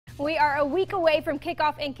We are a week away from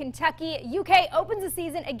kickoff in Kentucky. UK opens the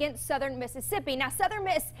season against Southern Mississippi. Now, Southern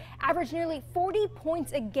Miss averaged nearly 40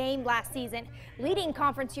 points a game last season, leading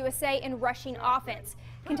Conference USA in rushing offense.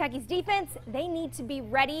 Kentucky's defense, they need to be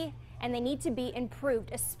ready and they need to be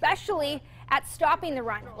improved, especially at stopping the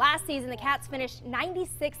run. Last season, the Cats finished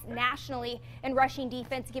 96th nationally in rushing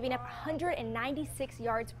defense, giving up 196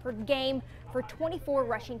 yards per game for 24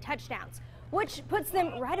 rushing touchdowns, which puts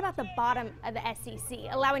them right about the bottom of the SEC,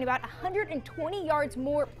 allowing about 120 yards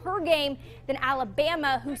more per game than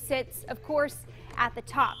Alabama, who sits, of course, at the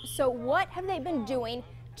top. So what have they been doing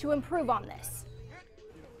to improve on this?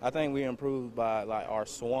 I think we improved by our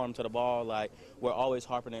swarm to the ball. We're always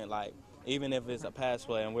harping it, even if it's a pass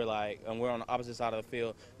play and we're on the opposite side of the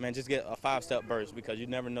field, man, just get a 5-step burst, because you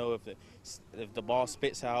never know if the ball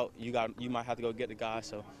spits out, you might have to go get the guy.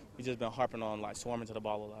 So we just been harping on swarming to the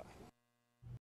ball a lot.